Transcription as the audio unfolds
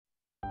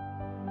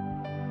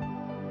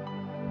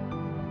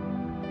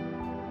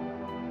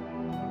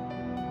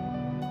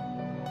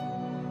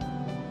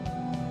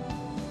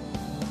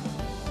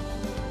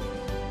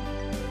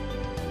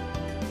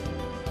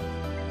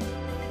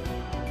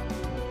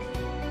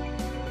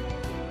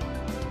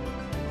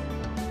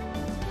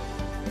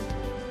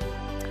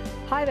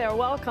Hi there,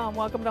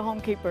 welcome to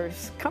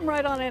Homekeepers. Come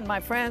right on in, my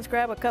friends,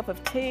 grab a cup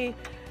of tea.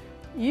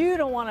 You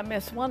don't want to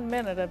miss 1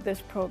 minute of this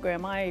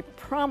program, I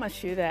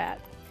promise you that.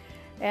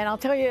 And I'll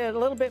tell you a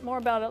little bit more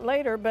about it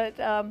later, but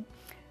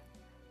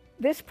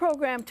this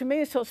program to me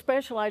is so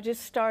special, I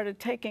just started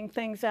taking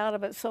things out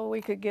of it so we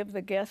could give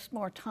the guests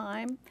more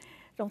time.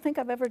 Don't think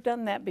I've ever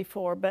done that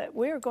before, but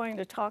we're going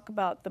to talk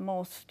about the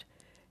most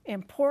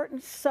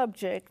important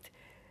subject.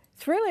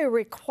 It's really a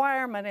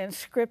requirement in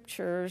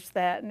scriptures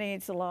that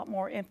needs a lot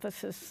more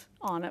emphasis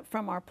on it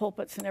from our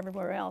pulpits and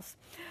everywhere else.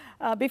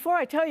 Before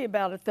I tell you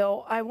about it,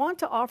 though, I want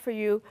to offer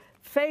you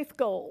faith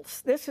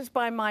goals. This is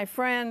by my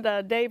friend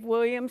Dave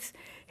Williams.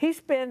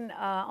 He's been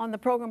on the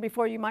program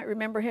before. You might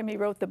remember him. He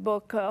wrote the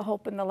book,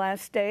 Hope in the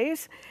Last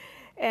Days.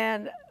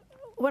 And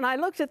when I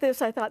looked at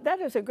this, I thought,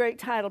 that is a great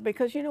title,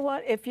 because you know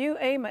what? If you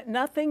aim at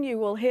nothing, you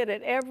will hit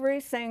it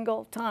every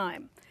single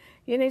time.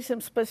 You need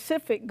some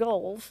specific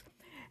goals.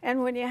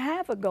 And when you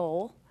have a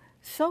goal,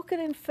 soak it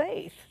in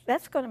faith.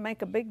 That's going to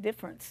make a big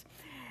difference.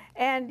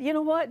 And you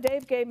know what?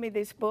 Dave gave me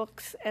these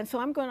books, and so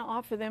I'm going to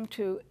offer them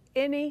to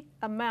any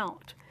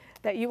amount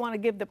that you want to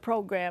give the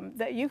program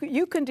that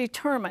you can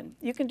determine.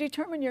 You can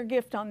determine your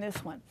gift on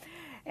this one.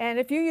 And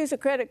if you use a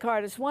credit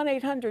card, it's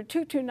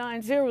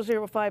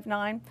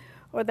 1-800-229-0059,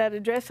 or that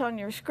address on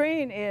your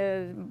screen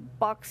is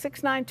Box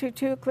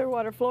 6922,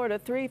 Clearwater, Florida,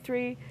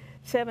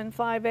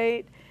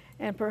 33758.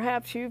 And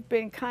perhaps you've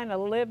been kind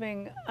of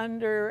living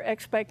under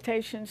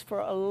expectations for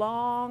a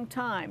long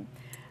time.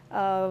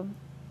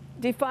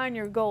 Define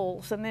your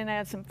goals and then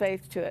add some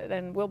faith to it.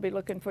 And we'll be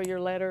looking for your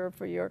letter or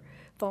for your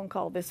phone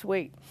call this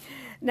week.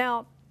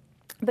 Now,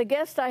 the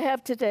guest I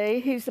have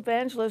today, he's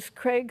Evangelist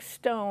Craig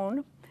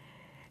Stone,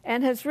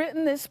 and has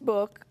written this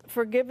book,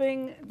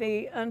 Forgiving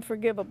the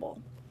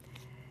Unforgivable.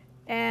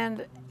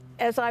 And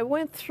as I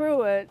went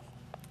through it,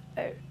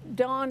 it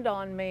dawned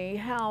on me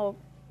how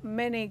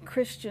many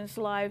Christians'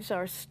 lives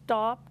are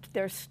stopped,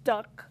 they're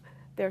stuck,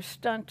 they're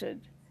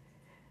stunted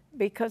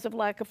because of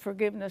lack of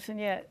forgiveness. And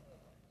yet,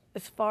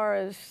 as far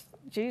as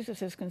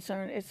Jesus is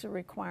concerned, it's a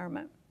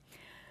requirement.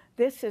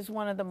 This is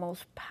one of the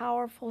most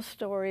powerful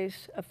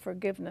stories of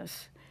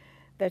forgiveness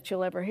that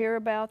you'll ever hear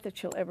about,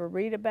 that you'll ever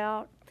read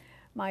about.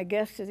 My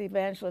guest is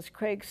Evangelist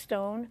Craig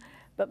Stone,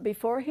 but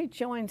before he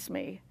joins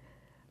me,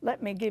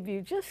 let me give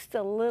you just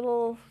a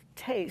little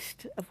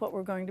taste of what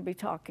we're going to be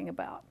talking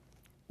about.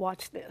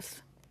 Watch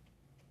this.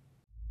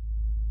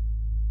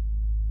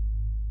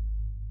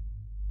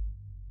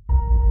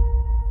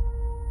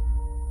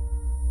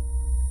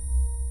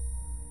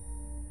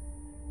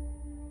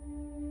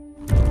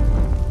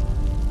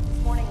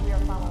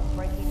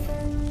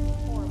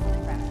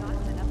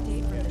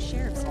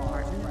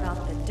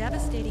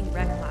 Devastating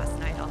wreck last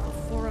night off of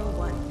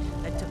 401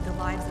 that took the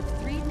lives of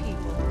 3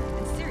 people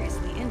and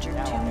seriously injured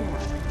 2 more.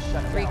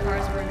 3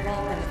 cars were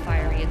involved in the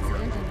fiery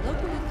incident, and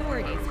local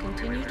authorities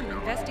continue to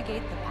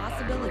investigate the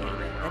possibility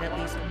that at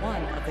least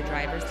one of the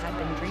drivers had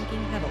been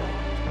drinking heavily.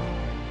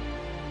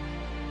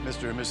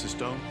 Mr. and Mrs.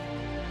 Stone?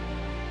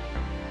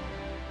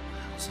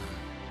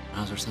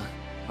 How's our son?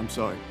 I'm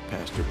sorry,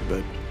 Pastor,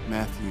 but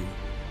Matthew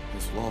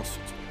has lost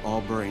all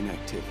brain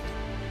activity.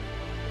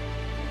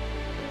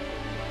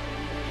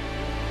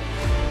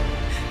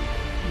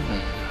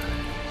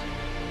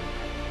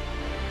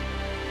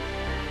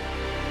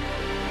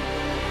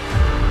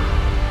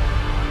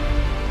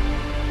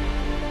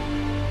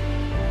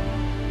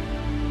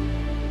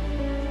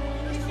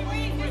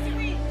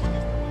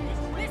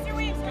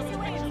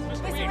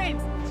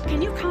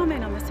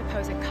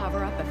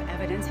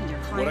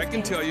 What I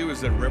can tell you is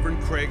that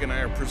Reverend Craig and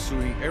I are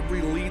pursuing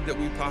every lead that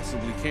we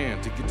possibly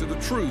can to get to the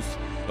truth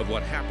of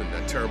what happened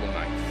that terrible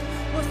night.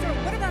 Well, sir,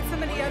 what about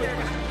some of the other...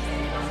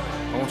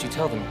 I want you to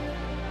tell them.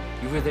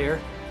 You were there.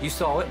 You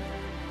saw it.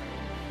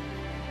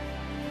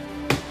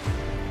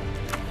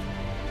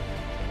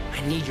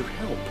 I need your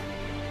help.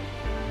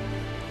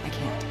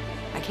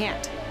 I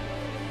can't.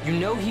 You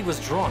know he was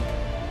drunk.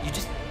 You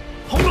just...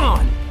 Hold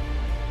on!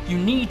 You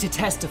need to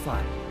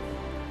testify.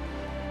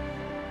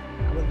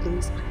 I would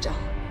lose my job.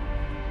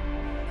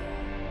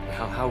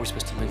 How are we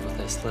supposed to live with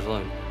this, let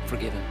alone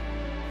forgive him?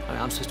 I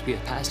mean, I'm supposed to be a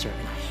pastor,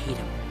 and I hate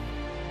him.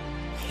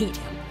 Hate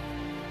him.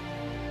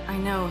 I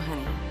know,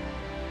 honey.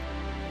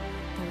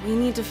 But we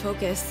need to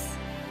focus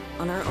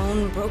on our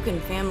own broken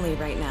family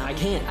right now. I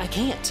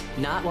can't.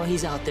 Not while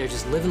he's out there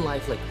just living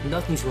life like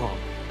nothing's wrong.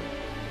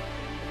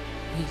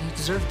 He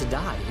deserved to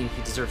die. He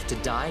deserves to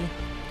die,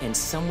 and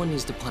someone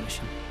needs to punish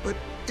him. But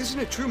isn't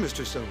it true,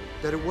 Mr. Stone,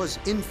 that it was,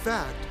 in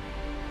fact,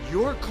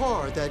 your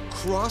car that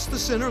crossed the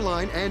center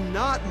line and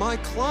not my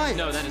client?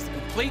 No, that is a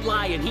complete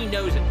lie, and he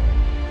knows it.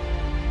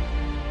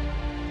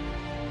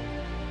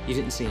 You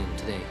didn't see him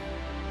today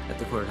at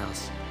the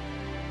courthouse.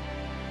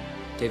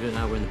 David and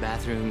I were in the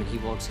bathroom, and he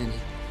walks in.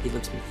 He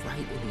looks me right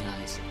in the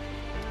eyes.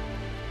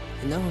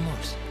 And no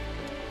remorse.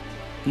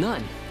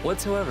 None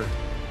whatsoever.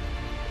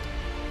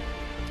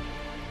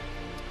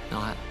 No,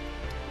 I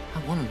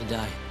want him to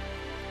die.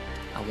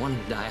 I want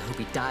him to die. I hope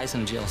he dies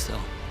in a jail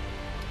cell.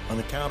 On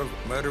the count of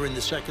murder in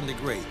the second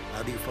degree,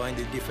 how do you find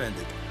the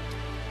defendant?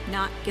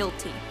 Not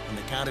guilty. On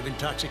the count of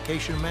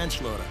intoxication and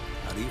manslaughter,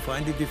 how do you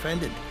find the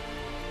defendant?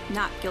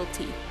 Not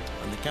guilty.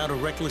 On the count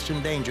of reckless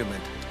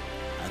endangerment,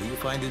 how do you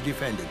find the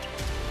defendant?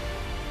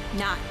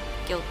 Not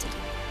guilty.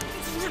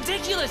 This is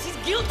ridiculous. He's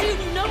guilty and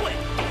you know it.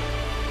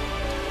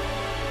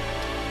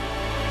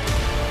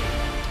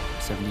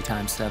 70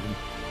 times 7.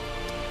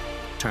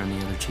 Turn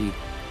the other cheek.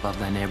 Love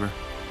thy neighbor.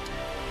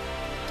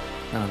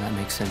 None of that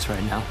makes sense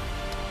right now.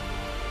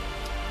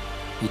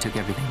 He took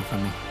everything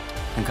from me,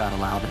 and God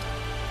allowed it.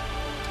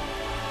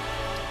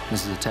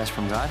 This is a test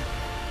from God?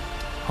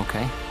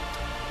 Okay.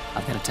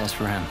 I've got a test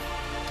for him.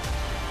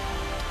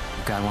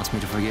 If God wants me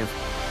to forgive,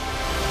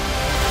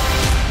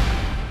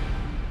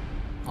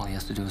 all he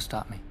has to do is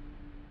stop me.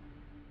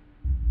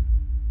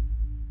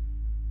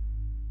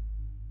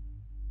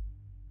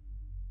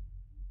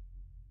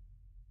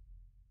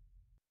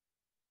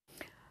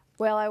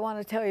 Well, I want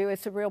to tell you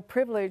it's a real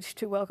privilege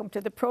to welcome to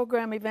the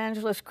program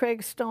Evangelist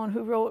Craig Stone,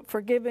 who wrote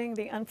Forgiving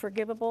the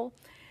Unforgivable.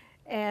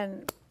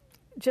 And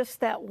just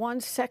that one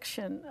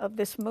section of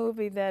this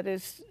movie that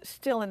is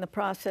still in the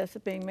process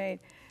of being made,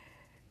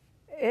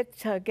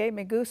 it gave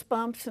me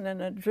goosebumps and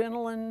an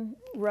adrenaline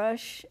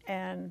rush,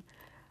 and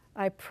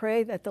I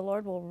pray that the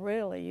Lord will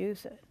really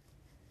use it.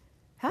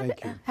 How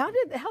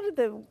did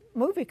the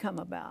movie come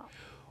about?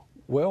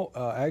 Well,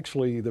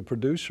 actually, the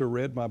producer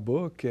read my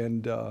book,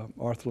 and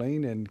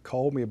Arthelene, and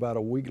called me about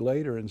a week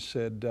later and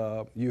said,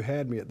 you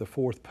had me at the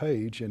 4th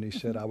page, and he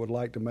said, I would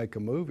like to make a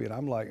movie. And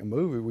I'm like, a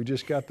movie? We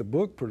just got the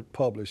book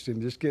published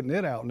and just getting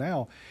it out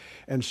now.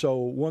 And so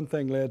one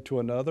thing led to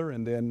another,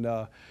 and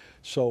then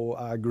so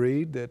I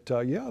agreed that,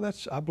 yeah,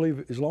 I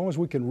believe as long as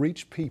we can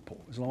reach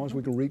people, as long as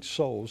we can reach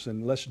souls,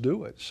 then let's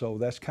do it. So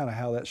that's kind of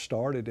how that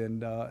started,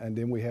 and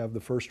then we have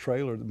the first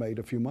trailer that made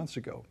a few months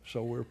ago.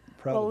 So we're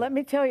proud of it. Well, let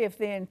me tell you, if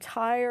the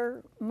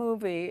entire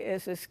movie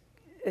is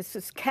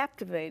as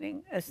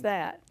captivating as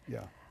that,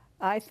 yeah,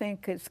 I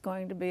think it's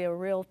going to be a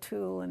real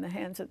tool in the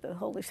hands of the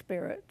Holy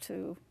Spirit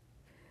to.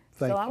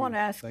 Thank so you. I want to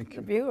ask Thank the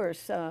you.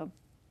 viewers,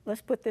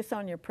 let's put this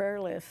on your prayer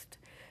list,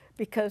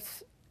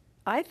 because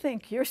I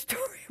think your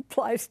story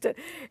applies to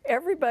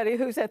everybody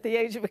who's at the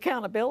age of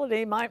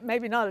accountability,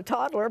 maybe not a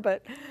toddler,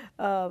 but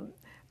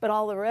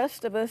all the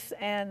rest of us,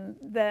 and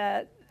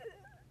that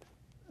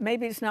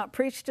maybe it's not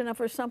preached enough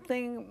or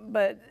something,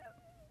 but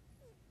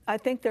I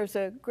think there's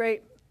a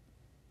great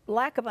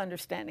lack of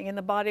understanding in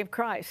the body of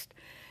Christ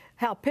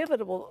how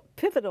pivotal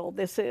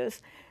this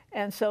is.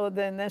 And so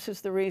then this is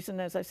the reason,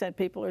 as I said,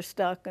 people are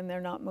stuck and they're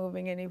not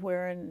moving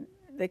anywhere, and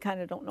they kind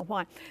of don't know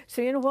why.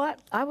 So you know what?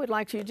 I would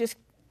like you to just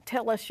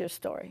tell us your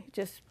story.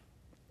 Just,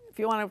 if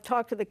you want to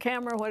talk to the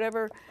camera,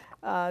 whatever,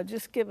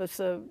 just give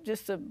us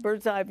just a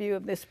bird's eye view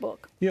of this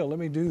book. Yeah, let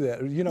me do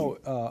that. You know,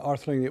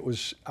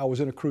 Arthelene, I was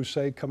in a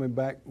crusade coming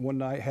back one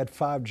night, had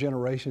 5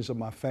 generations of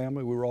my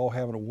family. We were all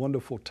having a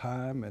wonderful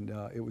time, and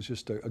it was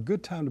just a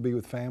good time to be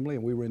with family,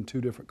 and we were in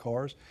 2 different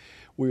cars.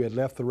 We had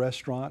left the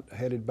restaurant,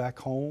 headed back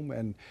home,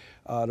 and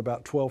at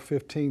about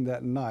 12:15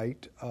 that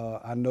night,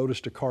 I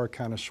noticed a car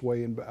kind of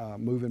swaying,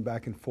 moving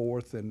back and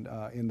forth, and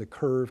in the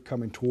curve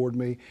coming toward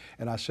me.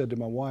 And I said to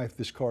my wife,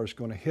 this car is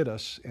going to hit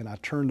us. And I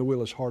turned the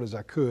wheel as hard as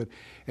I could,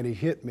 and he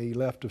hit me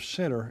left of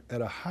center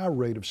at a high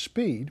rate of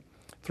speed,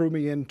 threw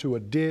me into a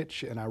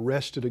ditch, and I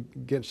rested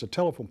against a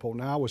telephone pole.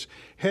 Now, I was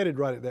headed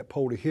right at that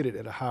pole to hit it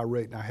at a high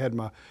rate, and I had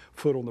my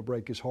foot on the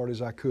brake as hard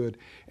as I could.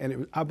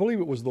 And I believe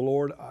it was the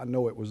Lord, I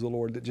know it was the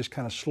Lord, that just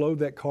kind of slowed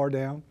that car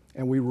down,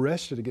 and we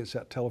rested against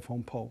that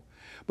telephone pole.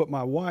 But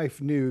my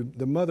wife knew,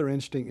 the mother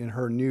instinct in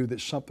her knew that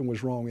something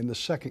was wrong in the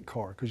second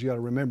car, because you got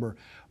to remember,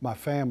 my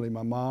family,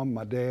 my mom,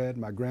 my dad,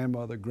 my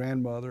grandmother,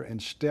 grandmother, and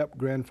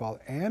step-grandfather,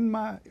 and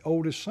my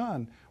oldest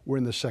son were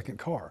in the second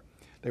car.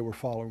 They were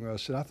following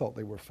us, and I thought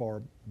they were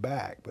far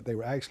back, but they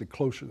were actually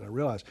closer than I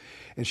realized.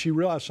 And she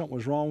realized something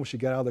was wrong. When she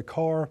got out of the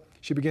car,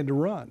 she began to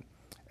run.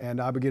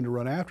 And I began to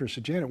run after her and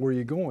said, Janet, where are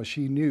you going?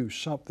 She knew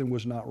something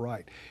was not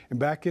right. And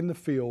back in the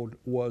field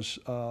was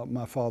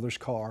my father's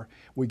car.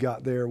 We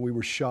got there. We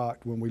were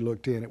shocked when we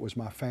looked in. It was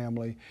my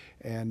family.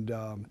 And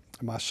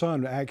my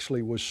son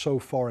actually was so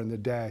far in the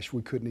dash,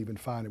 we couldn't even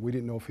find him. We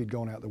didn't know if he'd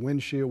gone out the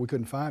windshield. We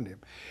couldn't find him.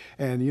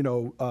 And, you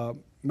know,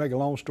 make a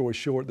long story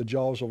short, the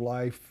jaws of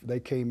life, they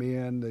came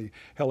in, the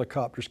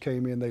helicopters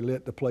came in, they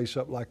lit the place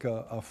up like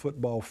a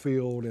football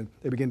field, and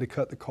they began to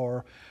cut the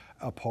car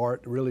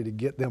apart, really to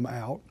get them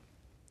out.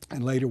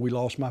 And later we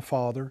lost my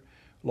father,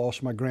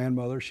 lost my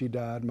grandmother, she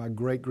died, my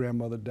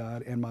great-grandmother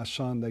died, and my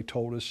son, they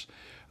told us,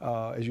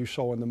 as you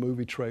saw in the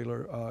movie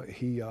trailer,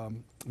 he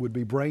would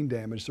be brain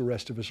damaged the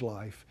rest of his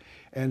life.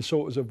 And so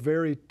it was a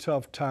very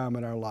tough time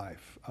in our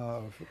life.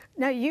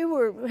 Now, you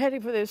were heading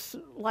for this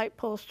light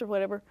post or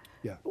whatever.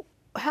 Yeah.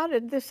 How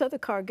did this other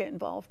car get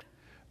involved?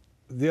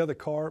 The other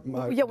car,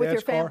 my with your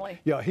dad's car, family.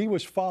 yeah, he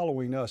was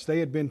following us. They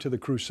had been to the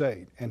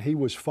crusade, and he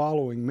was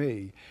following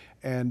me.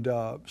 And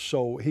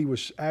so he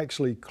was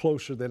actually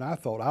closer than I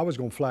thought. I was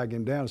going to flag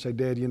him down and say,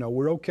 Dad, you know,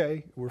 we're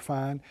okay, we're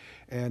fine.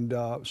 And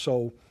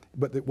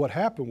but what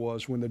happened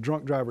was when the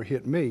drunk driver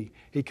hit me,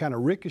 he kind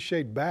of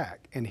ricocheted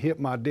back and hit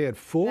my dad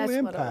full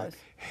impact,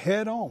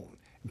 head on.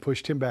 and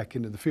pushed him back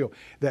into the field.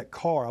 That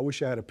car, I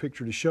wish I had a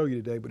picture to show you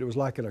today, but it was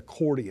like an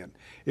accordion.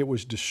 It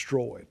was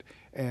destroyed.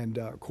 And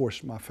of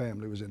course, my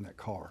family was in that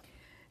car.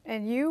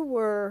 And you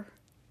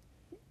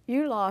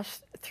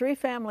lost 3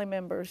 family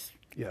members.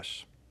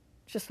 Yes.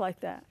 Just like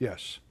that.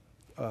 Yes.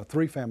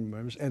 3 family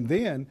members. And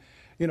then,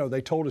 you know,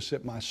 they told us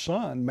that my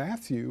son,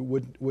 Matthew,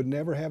 would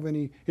never have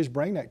his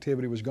brain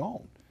activity was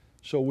gone.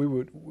 So I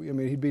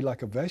mean, he'd be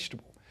like a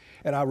vegetable.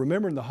 And I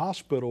remember in the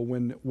hospital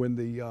when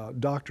the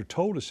doctor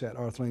told us that,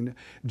 Arthelene,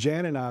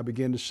 Jan and I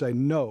began to say,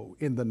 no,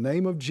 in the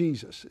name of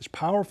Jesus. It's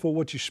powerful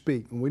what you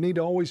speak. And we need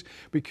to always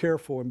be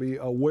careful and be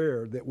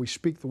aware that we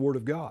speak the word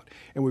of God.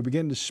 And we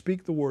begin to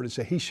speak the word and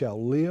say, he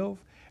shall live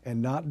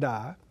and not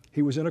die.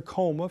 He was in a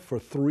coma for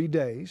 3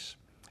 days.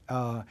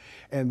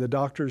 And the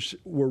doctors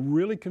were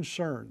really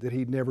concerned that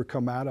he'd never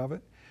come out of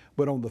it.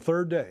 But on the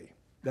 3rd day,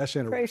 that's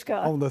interesting. Praise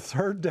God. On the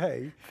 3rd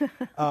day,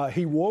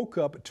 he woke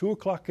up at 2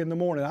 o'clock in the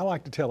morning. I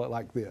like to tell it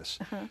like this.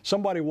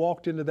 Somebody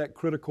walked into that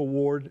critical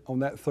ward on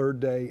that 3rd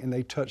day and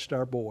they touched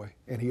our boy.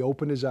 And he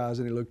opened his eyes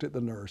and he looked at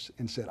the nurse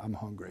and said, I'm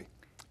hungry.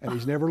 And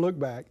he's never looked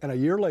back. And a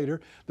year later,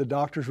 the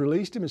doctors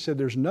released him and said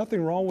there's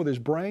nothing wrong with his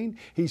brain.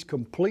 He's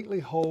completely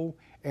whole.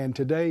 And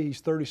today he's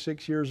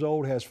 36 years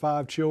old, has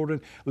 5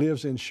 children,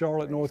 lives in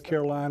Charlotte, North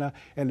Carolina,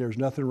 and there's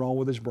nothing wrong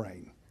with his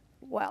brain.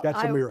 Wow.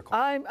 That's a miracle.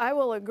 I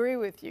will agree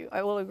with you.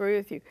 I will agree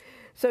with you.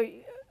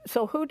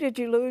 So who did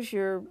you lose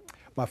your...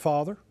 My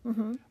father,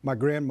 my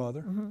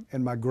grandmother,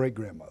 and my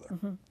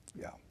great-grandmother.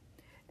 Yeah.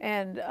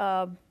 And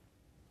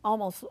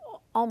almost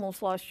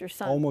lost your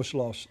son. Almost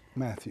lost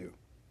Matthew.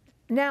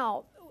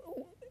 Now,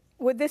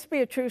 would this be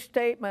a true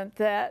statement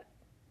that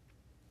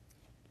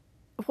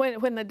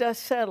when the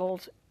dust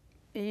settled,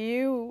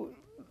 you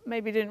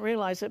maybe didn't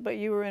realize it, but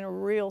you were in a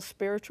real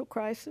spiritual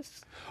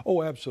crisis?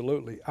 Oh,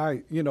 absolutely.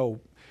 You know,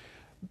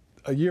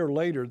 a year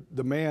later,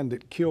 the man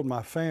that killed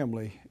my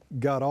family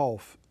got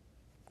off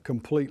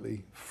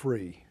completely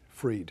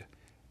freed.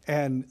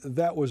 And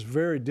that was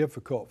very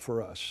difficult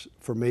for us,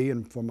 for me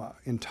and for my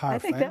entire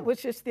family. I think that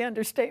was just the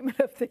understatement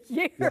of the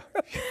year. Yeah.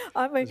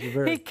 I mean,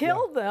 he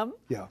killed them.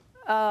 Yeah.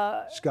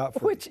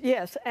 Scot-free. Which,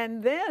 yes,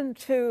 and then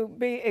to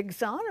be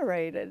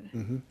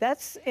exonerated,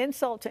 that's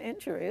insult to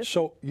injury,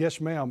 isn't it? Yes,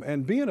 ma'am.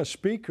 And being a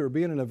speaker,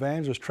 being an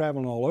evangelist,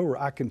 traveling all over,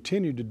 I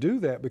continued to do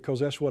that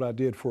because that's what I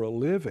did for a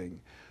living.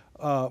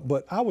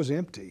 But I was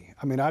empty.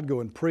 I mean, I'd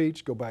go and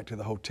preach, go back to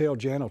the hotel.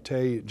 Janet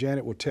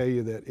will tell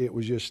you that it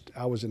was just,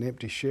 I was an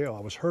empty shell.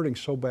 I was hurting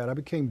so bad. I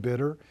became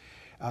bitter.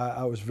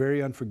 I was very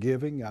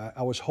unforgiving.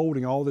 I was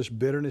holding all this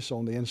bitterness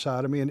on the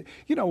inside of me. And,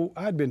 you know,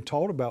 I'd been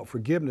taught about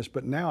forgiveness,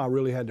 but now I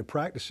really had to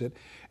practice it.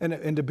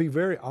 And to be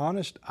very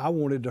honest, I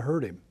wanted to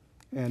hurt him.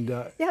 And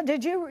yeah,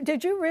 did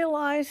you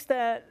realize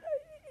that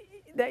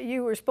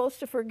you were supposed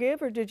to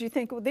forgive, or did you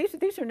think, well,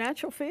 these are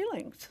natural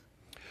feelings?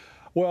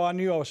 Well, I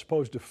knew I was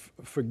supposed to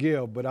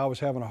forgive, but I was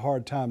having a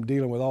hard time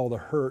dealing with all the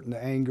hurt and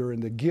the anger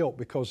and the guilt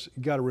because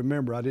you got to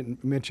remember, I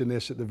didn't mention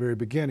this at the very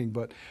beginning,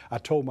 but I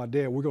told my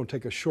dad, we're going to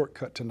take a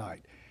shortcut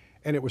tonight.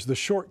 And it was the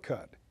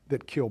shortcut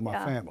that killed my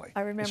family.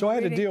 I remember so I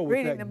had to deal with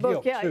reading that the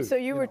book. guilt too. So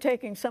you were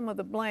taking some of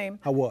the blame.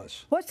 I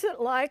was. What's it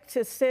like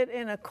to sit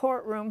in a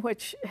courtroom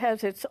which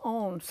has its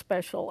own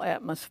special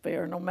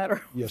atmosphere, no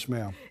matter... Yes,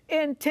 ma'am.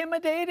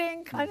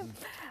 Intimidating, kind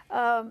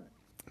of.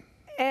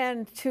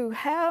 And to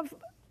have...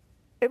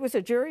 It was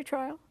a jury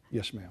trial?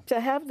 Yes, ma'am. To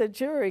have the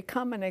jury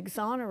come and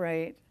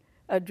exonerate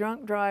a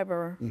drunk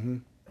driver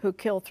who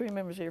killed 3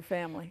 members of your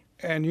family.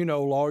 And you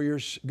know,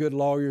 good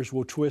lawyers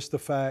will twist the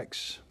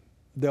facts.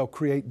 They'll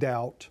create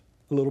doubt,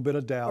 a little bit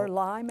of doubt. Or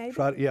lie, maybe?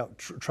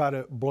 Try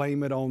to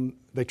blame it on,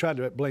 they tried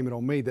to blame it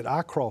on me that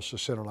I crossed the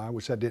center line,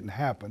 which that didn't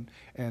happen.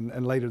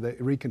 And later the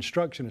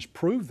reconstruction has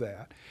proved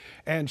that.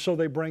 And so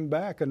they bring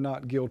back a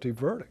not guilty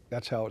verdict.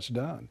 That's how it's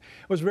done.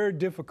 It was very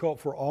difficult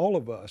for all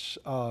of us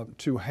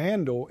to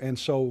handle. And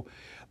so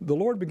the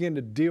Lord began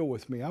to deal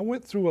with me. I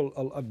went through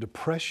a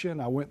depression.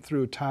 I went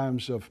through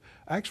times of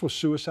actual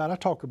suicide. I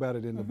talk about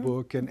it in the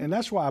book. And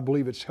that's why I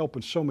believe it's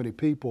helping so many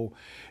people,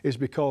 is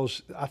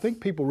because I think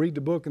people read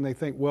the book and they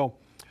think, well,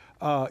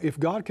 if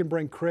God can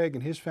bring Craig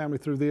and his family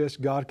through this,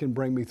 God can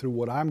bring me through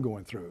what I'm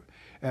going through.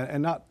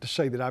 And not to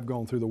say that I've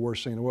gone through the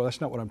worst thing in the world.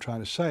 That's not what I'm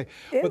trying to say.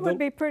 It would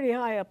be pretty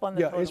high up on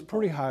the totem pole. It's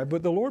pretty high.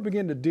 But the Lord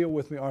began to deal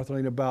with me,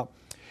 Arthelene, about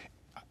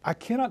I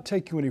cannot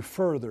take you any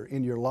further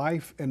in your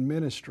life and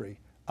ministry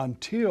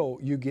until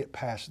you get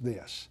past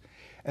this.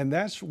 And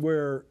that's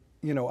where,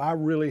 you know, I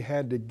really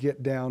had to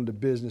get down to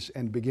business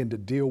and begin to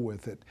deal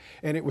with it.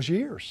 And it was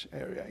years.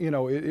 You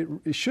know,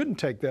 it shouldn't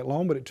take that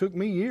long, but it took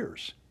me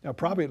years. Now,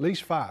 probably at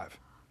least 5.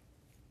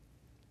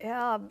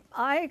 Yeah,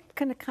 I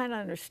can kind of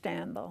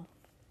understand, though,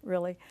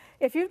 really.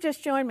 If you've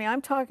just joined me,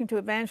 I'm talking to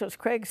Evangelist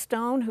Craig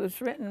Stone,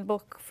 who's written a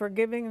book,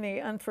 Forgiving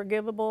the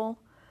Unforgivable.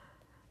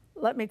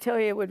 Let me tell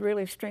you, it would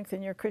really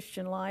strengthen your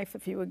Christian life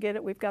if you would get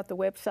it. We've got the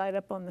website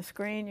up on the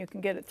screen. You can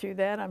get it through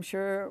that. I'm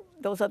sure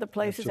those other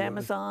places, absolutely.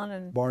 Amazon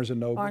and Barnes and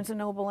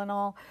Noble and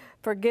all.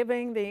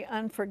 Forgiving the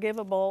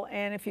Unforgivable.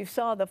 And if you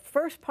saw the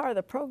first part of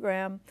the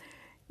program,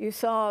 you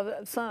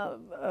saw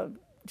some,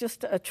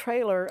 just a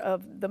trailer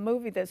of the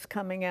movie that's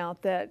coming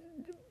out that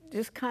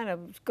just kind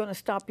of going to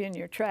stop you in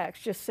your tracks,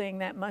 just seeing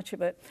that much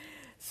of it.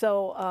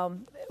 So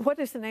what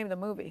is the name of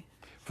the movie?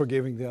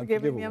 Forgiving the Unforgivable.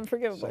 Forgiving the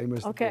Unforgivable. Same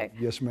as okay. The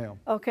book. Yes, ma'am.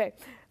 Okay.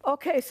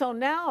 Okay, so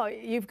now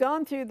you've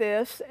gone through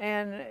this,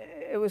 and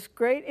it was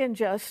great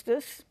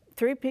injustice.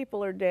 3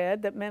 people are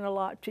dead that meant a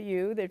lot to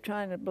you. They're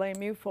trying to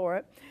blame you for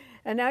it.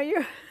 And now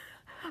you're,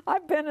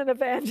 I've been an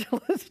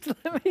evangelist,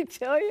 let me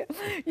tell you.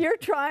 You're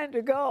trying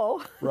to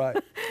go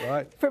right.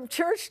 from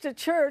church to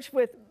church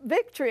with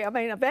victory. I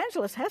mean,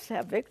 evangelist has to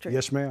have victory.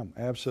 Yes, ma'am,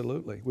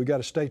 absolutely. We got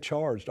to stay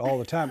charged all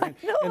the time.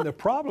 And the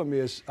problem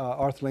is,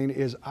 Arthelene,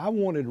 is I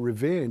wanted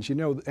revenge, you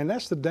know, and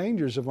that's the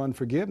dangers of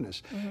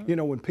unforgiveness. You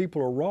know, when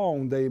people are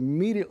wrong, they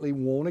immediately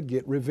want to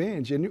get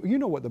revenge. And you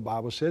know what the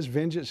Bible says,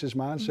 vengeance is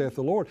mine, saith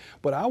the Lord.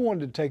 But I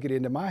wanted to take it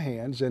into my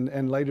hands,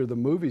 and later the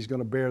movie's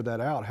going to bear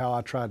that out, how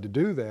I tried to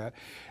do that.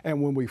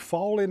 And when we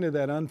fall into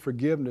that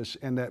unforgiveness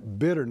and that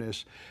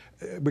bitterness,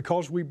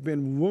 because we've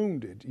been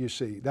wounded, you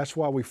see, that's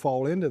why we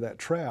fall into that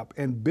trap.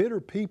 And bitter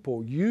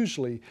people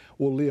usually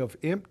will live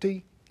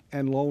empty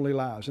and lonely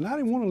lives. And I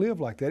didn't want to live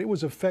like that. It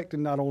was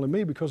affecting not only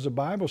me, because the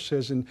Bible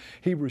says in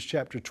Hebrews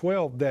chapter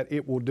 12 that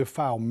it will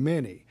defile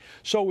many.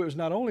 So it was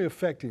not only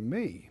affecting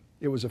me,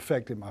 it was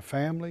affecting my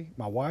family,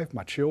 my wife,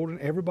 my children,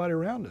 everybody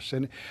around us.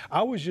 And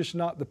I was just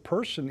not the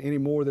person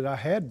anymore that I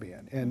had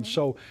been. And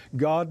so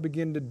God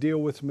began to deal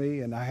with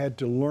me, and I had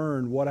to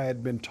learn what I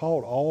had been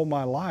taught all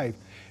my life.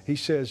 He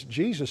says,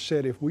 Jesus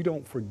said, if we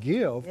don't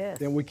forgive,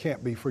 then we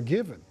can't be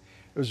forgiven.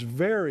 It was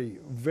very,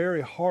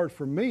 very hard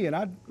for me.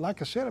 And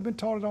like I said, I've been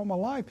taught it all my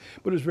life,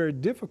 but it was very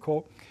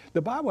difficult.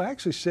 The Bible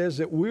actually says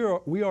that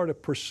we are to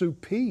pursue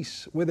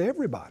peace with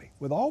everybody,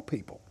 with all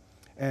people.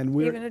 And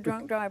even a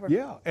drunk driver.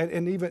 Yeah,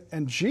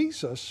 and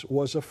Jesus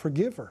was a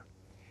forgiver,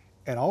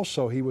 and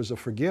also he was a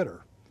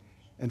forgetter.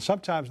 And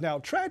sometimes now,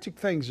 tragic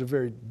things are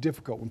very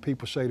difficult when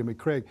people say to me,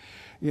 Craig,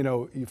 you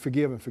know, you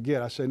forgive and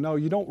forget. I say, no,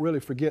 you don't really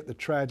forget the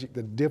tragic,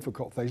 the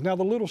difficult things. Now,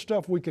 the little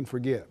stuff we can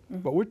forget,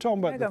 but we're talking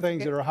about the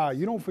things that are high.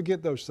 You don't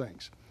forget those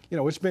things. You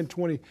know, it's been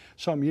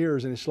 20-some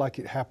years, and it's like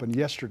it happened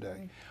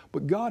yesterday.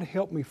 But God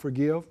helped me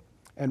forgive,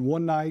 and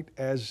one night,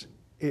 as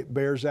it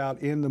bears out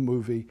in the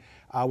movie,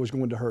 I was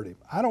going to hurt him.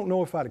 I don't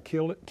know if I'd have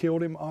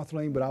killed him,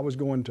 Arthelene, but I was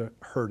going to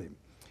hurt him.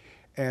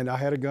 And I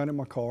had a gun in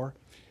my car,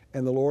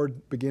 and the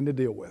Lord began to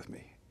deal with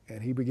me.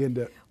 And he began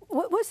to...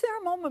 Was there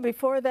a moment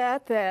before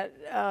that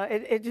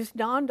it just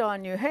dawned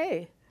on you,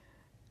 hey,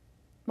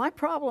 my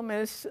problem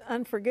is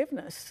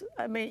unforgiveness?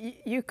 I mean,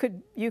 you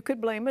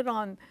could blame it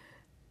on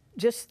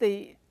just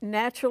the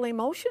natural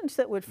emotions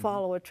that would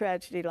follow a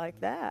tragedy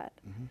like that.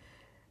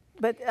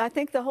 But I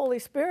think the Holy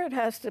Spirit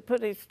has to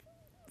put his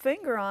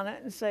finger on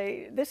it and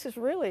say, this is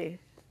really...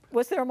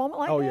 Was there a moment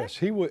like that? Oh, yes.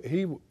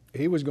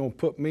 He was going to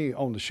put me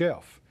on the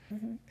shelf.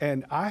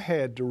 And I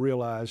had to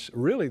realize,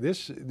 really,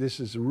 this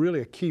is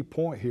really a key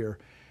point here.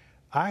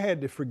 I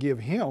had to forgive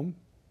him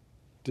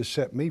to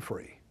set me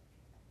free,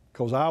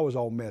 because I was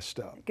all messed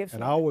up,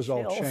 and I was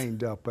all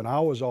chained up, and I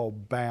was all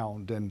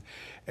bound.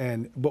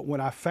 But when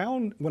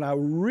I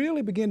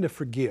really began to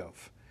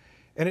forgive,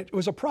 and it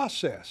was a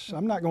process.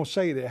 I'm not going to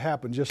say that it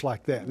happened just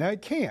like that. Now,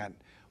 it can.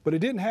 But it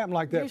didn't happen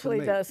like that for me.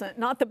 Usually doesn't,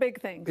 not the big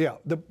things. Yeah,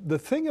 the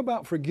thing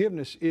about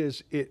forgiveness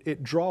is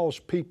it draws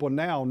people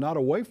now, not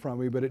away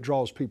from you, but it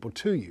draws people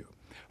to you.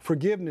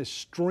 Forgiveness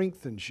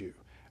strengthens you,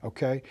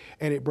 okay?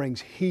 And it brings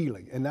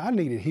healing. And I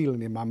needed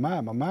healing in my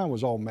mind. My mind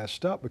was all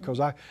messed up because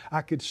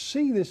I could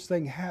see this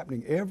thing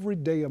happening every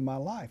day of my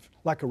life,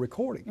 like a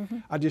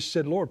recording. I just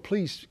said, Lord,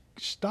 please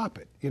stop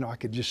it. You know, I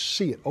could just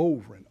see it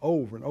over and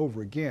over and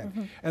over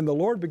again. And the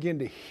Lord began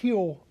to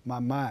heal my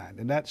mind.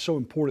 And that's so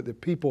important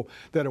that people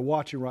that are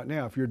watching right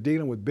now, if you're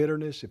dealing with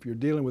bitterness, if you're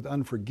dealing with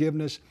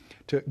unforgiveness,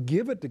 to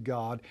give it to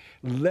God,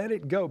 let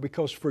it go,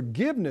 because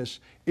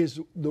forgiveness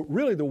is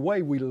really the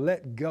way we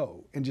let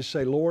go and just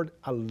say, Lord,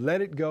 I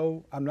let it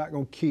go. I'm not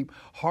going to keep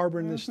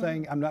harboring this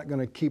thing. I'm not going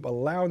to keep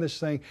allowing this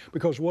thing,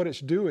 because what it's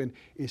doing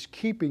is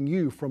keeping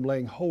you from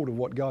laying hold of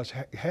what God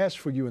has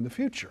for you in the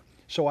future.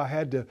 So I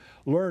had to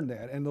learn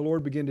that, and the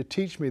Lord began to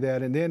teach me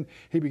that, and then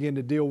He began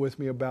to deal with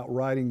me about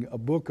writing a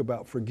book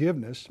about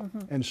forgiveness,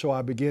 and so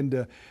I began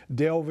to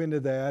delve into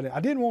that. I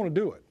didn't want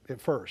to do it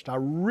at first. I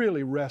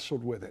really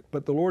wrestled with it,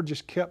 but the Lord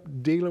just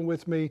kept dealing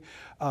with me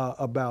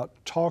about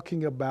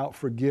talking about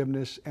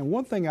forgiveness. And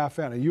one thing I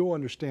found, and you'll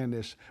understand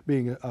this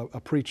being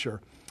a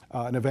preacher,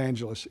 an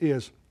evangelist,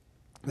 is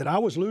that I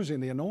was losing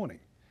the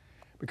anointing.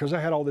 Because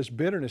I had all this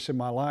bitterness in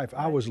my life,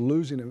 I was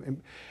losing it.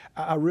 And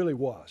I really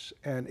was.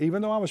 And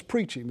even though I was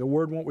preaching, the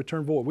word won't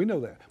return void. We know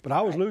that. But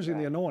I was losing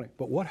the anointing.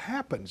 But what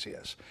happens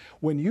is,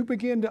 when you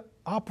begin to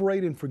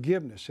operate in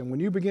forgiveness, and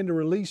when you begin to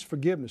release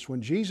forgiveness, when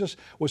Jesus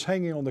was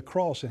hanging on the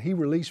cross and He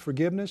released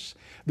forgiveness,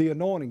 the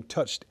anointing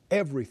touched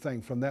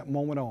everything from that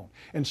moment on.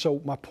 And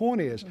so my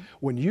point is,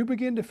 when you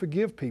begin to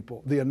forgive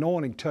people, the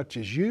anointing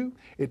touches you,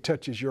 it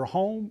touches your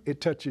home, it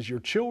touches your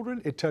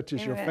children, it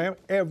touches your family.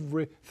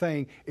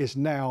 Everything is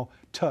now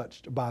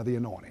touched by the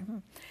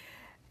anointing.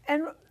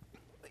 And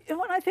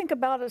when I think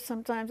about it,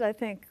 sometimes I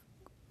think,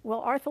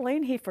 well,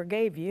 Arthelene, He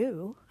forgave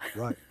you.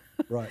 Right.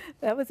 Right.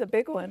 That was a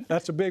big one.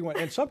 That's a big one.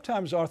 And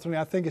sometimes, Arthelene,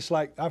 I think it's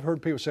like, I've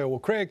heard people say, well,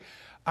 Craig,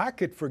 I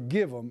could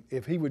forgive him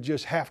if he would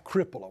just half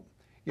cripple him.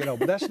 You know,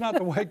 but that's not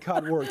the way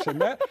God works. And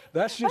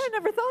that's just, I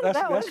never thought of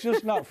that one. That's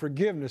just not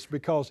forgiveness,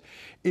 because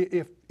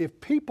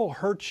if people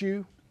hurt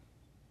you,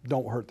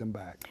 don't hurt them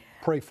back.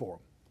 Pray for them.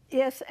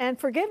 Yes, and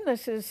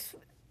forgiveness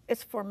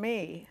it's for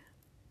me.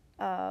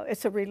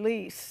 It's a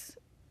release.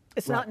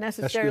 It's Right. not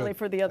necessarily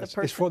for the other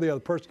person. It's for the other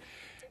person.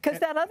 Because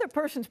that other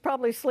person's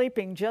probably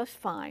sleeping just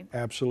fine.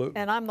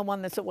 Absolutely. And I'm the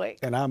one that's awake.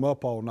 And I'm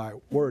up all night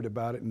worried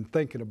about it and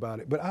thinking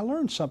about it. But I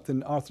learned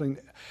something, Arthelene,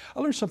 I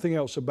learned something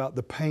else about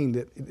the pain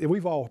that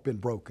we've all been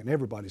broken.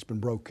 Everybody's been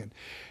broken.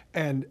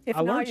 And if I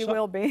learned not, you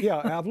will be.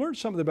 Yeah, I've learned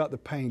something about the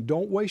pain.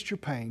 Don't waste your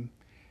pain,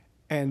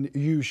 and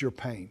use your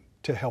pain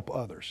to help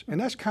others. And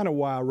that's kind of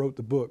why I wrote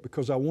the book,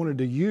 because I wanted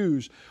to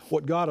use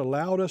what God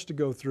allowed us to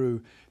go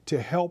through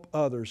to help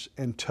others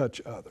and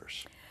touch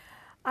others.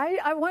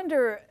 I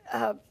wonder,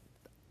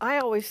 I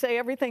always say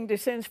everything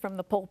descends from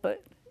the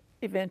pulpit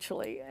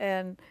eventually.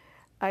 And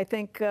I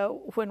think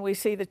when we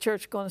see the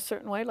church going a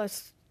certain way,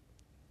 let's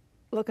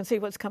look and see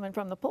what's coming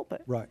from the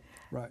pulpit. Right,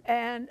 right.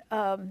 And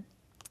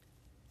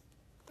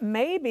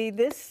maybe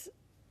this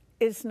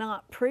is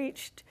not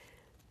preached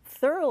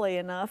thoroughly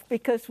enough,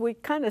 because we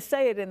kind of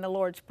say it in the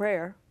Lord's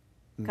Prayer,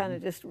 kind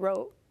of just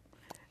wrote.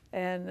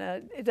 And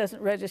it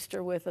doesn't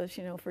register with us,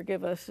 you know,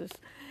 forgive us.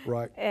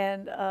 Right.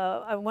 And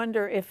I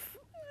wonder if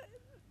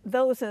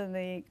those in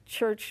the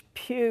church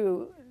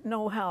pew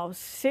know how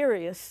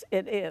serious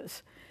it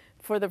is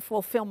for the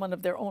fulfillment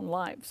of their own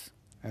lives.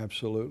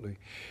 Absolutely.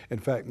 In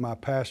fact, my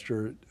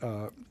pastor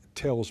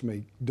tells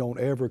me, don't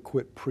ever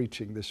quit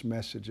preaching this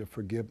message of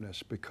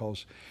forgiveness,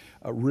 because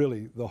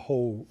really the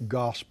whole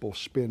gospel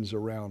spins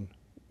around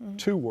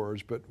two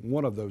words, but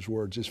one of those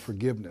words is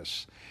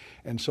forgiveness.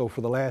 And so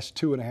for the last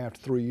 2.5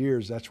 to 3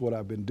 years, that's what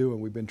I've been doing.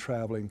 We've been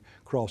traveling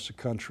across the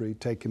country,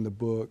 taking the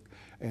book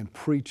and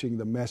preaching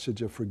the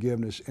message of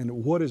forgiveness.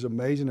 And what is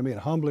amazing to me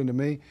and humbling to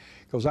me,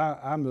 because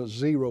I'm a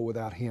zero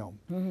without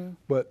him,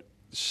 but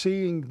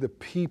seeing the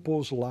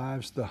people's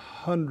lives, the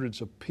hundreds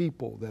of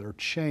people that are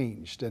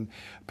changed, and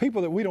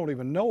people that we don't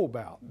even know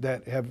about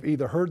that have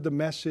either heard the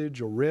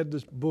message or read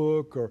this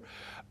book, or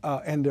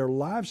and their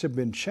lives have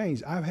been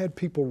changed. I've had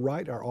people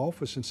write our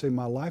office and say,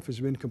 my life has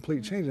been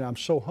completely changed, and I'm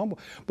so humble.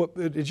 But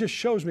it just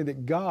shows me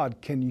that God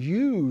can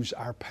use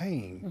our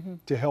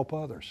pain to help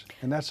others,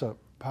 and that's a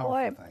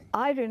powerful thing.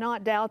 I do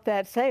not doubt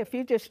that. Say, if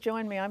you just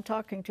joined me, I'm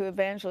talking to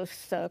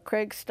Evangelist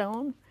Craig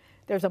Stone.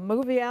 There's a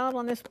movie out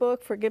on this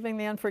book, Forgiving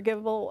the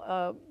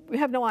Unforgivable. We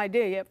have no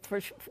idea yet for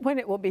when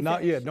it will be finished.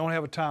 Not yet. Don't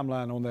have a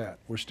timeline on that.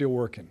 We're still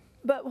working.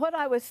 But what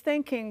I was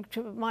thinking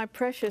to my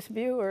precious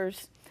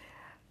viewers,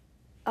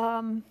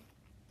 forgiving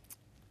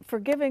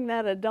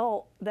that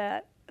adult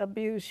that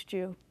abused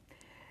you.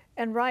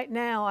 And right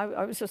now,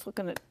 I was just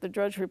looking at the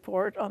Drudge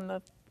Report on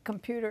the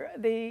computer,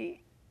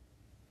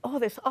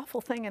 this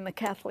awful thing in the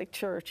Catholic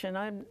Church, and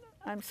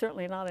I'm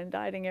certainly not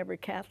indicting every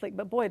Catholic,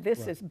 but boy,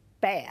 this is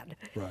bad.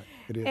 Right,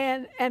 it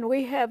is. And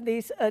we have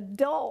these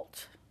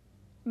adult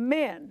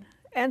men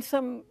and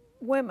some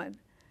women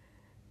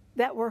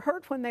that were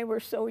hurt when they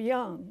were so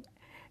young,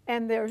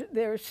 and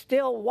they're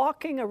still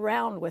walking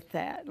around with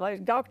that.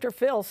 Like Dr.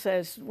 Phil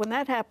says, when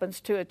that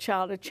happens to a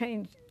child, it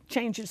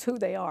changes who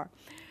they are.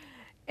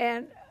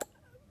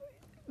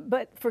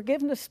 But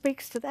forgiveness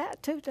speaks to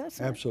that too,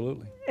 doesn't it?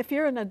 Absolutely. If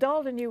you're an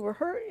adult and you were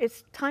hurt,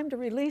 it's time to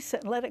release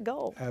it and let it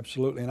go.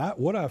 Absolutely. And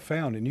what I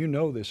found, and you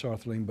know this,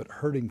 Arthelene, but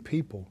hurting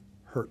people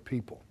hurt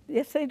people.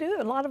 Yes, they do.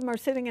 A lot of them are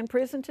sitting in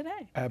prison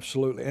today.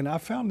 Absolutely. And I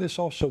found this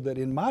also, that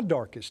in my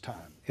darkest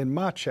time, in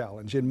my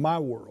challenge, in my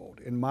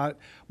world, in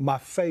my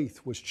faith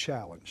was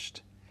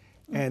challenged.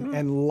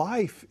 And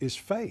life is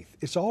faith.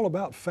 It's all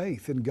about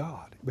faith in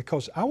God.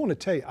 Because I want to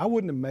tell you, I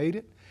wouldn't have made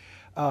it.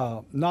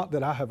 Not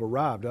that I have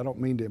arrived, I don't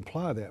mean to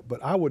imply that,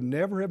 but I would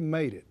never have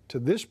made it to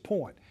this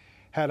point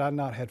had I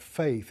not had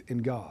faith in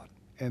God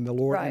and the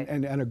Lord, right.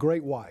 and a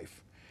great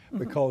wife,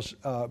 because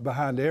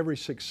behind every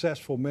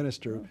successful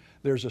minister,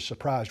 there's a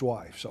surprised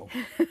wife. So,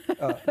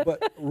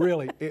 but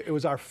really, it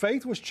was, our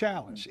faith was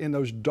challenged in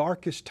those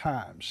darkest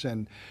times.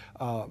 And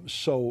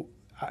so,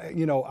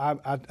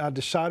 I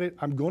decided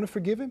I'm going to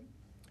forgive him.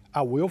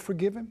 I will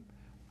forgive him.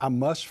 I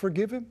must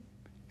forgive him.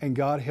 And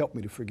God helped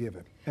me to forgive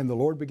him. And the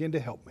Lord began to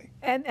help me.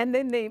 And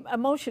then the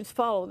emotions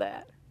follow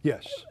that.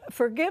 Yes.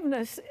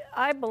 Forgiveness,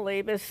 I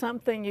believe, is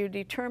something you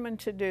determine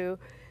to do,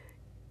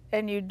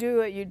 and you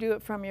do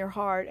it from your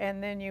heart,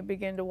 and then you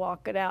begin to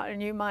walk it out.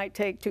 And you might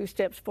take 2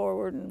 steps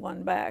forward and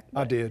 1 back.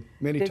 I did,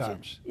 many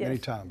times, yes. many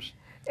times.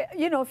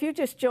 You know, if you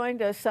just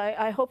joined us,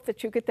 I hope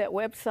that you get that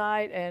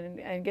website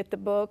and get the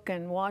book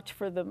and watch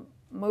for the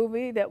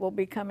movie that will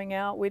be coming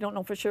out. We don't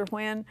know for sure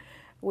when.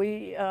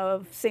 We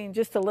have seen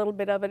just a little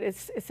bit of it.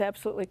 It's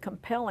absolutely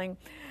compelling.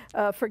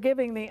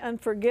 Forgiving the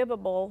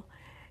Unforgivable,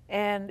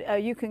 and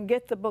you can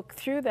get the book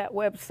through that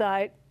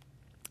website.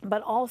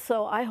 But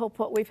also, I hope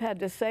what we've had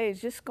to say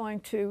is just going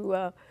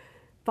to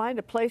find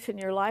a place in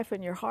your life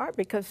and your heart,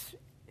 because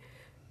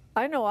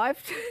I know I've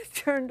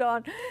turned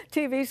on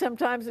TV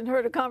sometimes and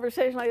heard a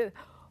conversation like,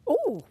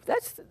 oh,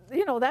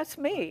 that's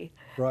me.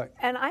 Right.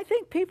 And I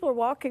think people are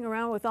walking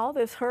around with all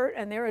this hurt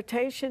and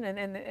irritation,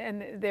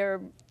 and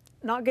they're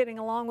not getting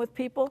along with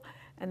people,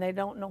 and they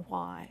don't know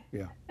why.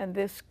 Yeah. And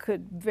this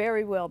could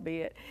very well be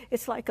it.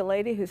 It's like a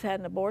lady who's had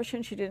an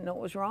abortion. She didn't know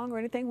it was wrong or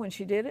anything. When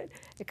she did it,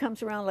 it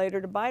comes around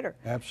later to bite her.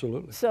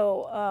 Absolutely.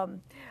 So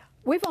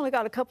we've only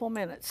got a couple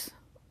minutes.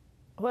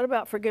 What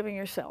about forgiving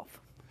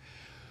yourself?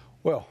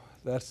 Well,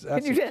 that's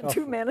Can you a get tough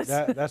 2 one. minutes?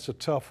 That's a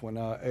tough one.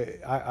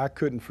 I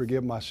couldn't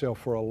forgive myself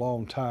for a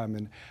long time,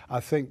 and I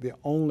think the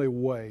only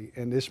way,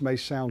 and this may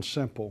sound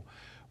simple,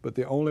 but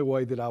the only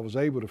way that I was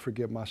able to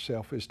forgive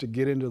myself is to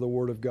get into the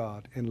Word of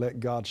God and let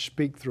God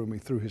speak through me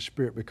through His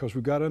Spirit, because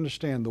we've got to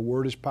understand the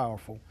Word is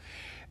powerful.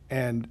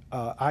 And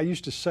I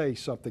used to say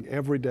something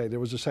every day. There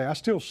was a saying, I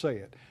still say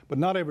it, but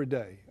not every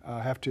day,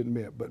 I have to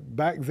admit. But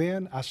back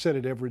then, I said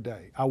it every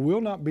day. I will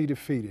not be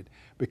defeated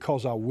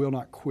because I will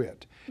not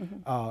quit.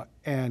 Mm-hmm.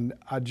 And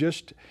I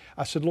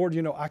said, Lord,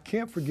 I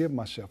can't forgive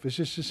myself.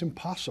 It's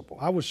impossible.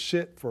 I would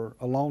sit for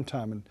a long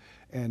time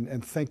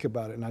and think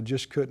about it, and I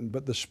just couldn't.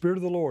 But the Spirit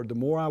of the Lord, the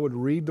more I would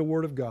read the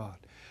Word of God,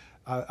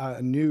 I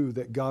knew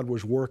that God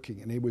was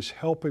working, and He was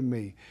helping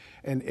me.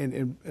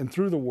 And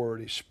through the Word,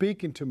 He's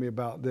speaking to me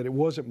about that it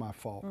wasn't my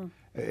fault.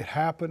 It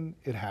happened.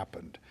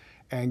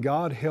 And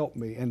God helped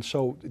me. And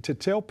so to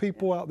tell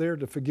people out there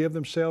to forgive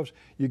themselves,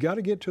 you got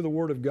to get to the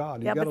Word of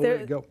God. You got to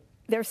let it go.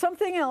 There's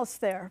something else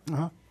there.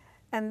 Uh-huh.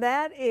 And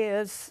that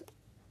is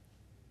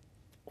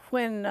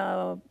when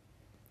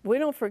we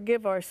don't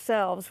forgive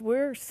ourselves,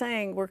 we're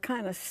saying we're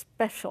kind of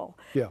special.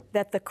 Yeah.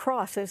 That the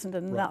cross isn't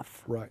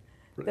enough. Right.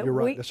 You're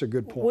right. That's a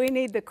good point. We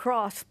need the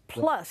cross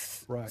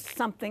plus right.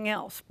 something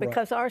else,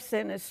 because our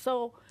sin is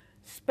so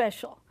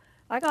special.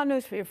 I got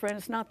news for you, friend.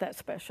 It's not that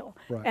special.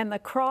 Right. And the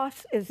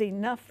cross is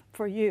enough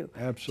for you.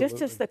 Absolutely.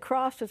 Just as the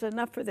cross is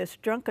enough for this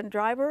drunken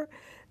driver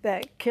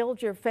that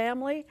killed your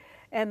family,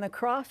 and the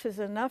cross is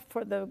enough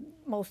for the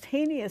most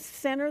heinous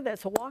sinner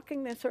that's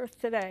walking this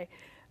earth today.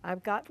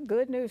 I've got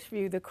good news for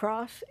you. The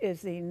cross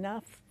is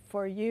enough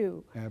for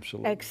you.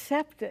 Absolutely.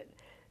 Accept it.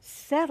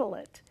 Settle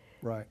it.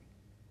 Right.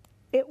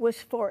 It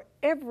was for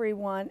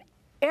everyone,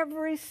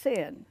 every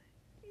sin.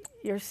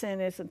 Your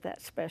sin isn't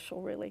that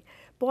special, really.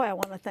 Boy, I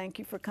want to thank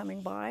you for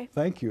coming by.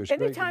 Thank you. It's great to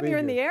be Anytime you're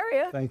in the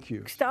area, thank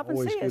you. Stop and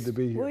see us. Always good to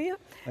be here. Will you?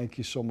 Thank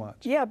you so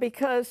much. Yeah,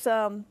 because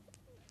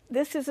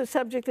this is a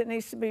subject that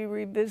needs to be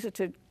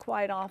revisited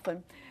quite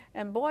often.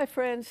 And boy,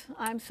 friends,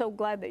 I'm so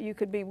glad that you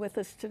could be with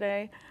us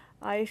today.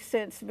 I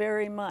sense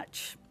very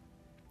much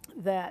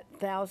that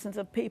thousands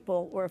of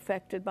people were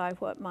affected by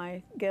what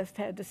my guest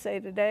had to say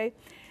today.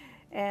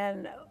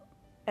 And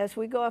as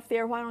we go off the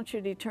air, why don't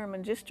you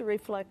determine just to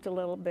reflect a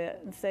little bit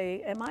and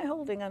say, am I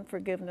holding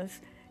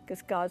unforgiveness?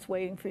 Because God's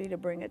waiting for you to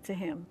bring it to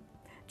Him.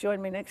 Join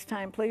me next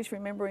time, please,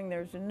 remembering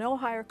there's no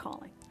higher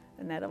calling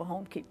than that of a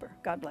homekeeper.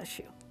 God bless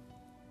you.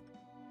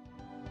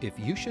 If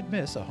you should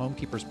miss a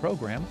Homekeepers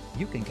program,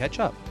 you can catch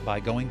up by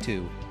going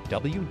to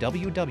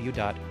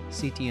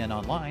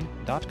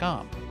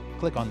www.ctnonline.com.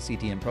 Click on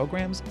CTN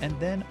Programs and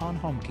then on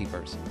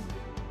Homekeepers.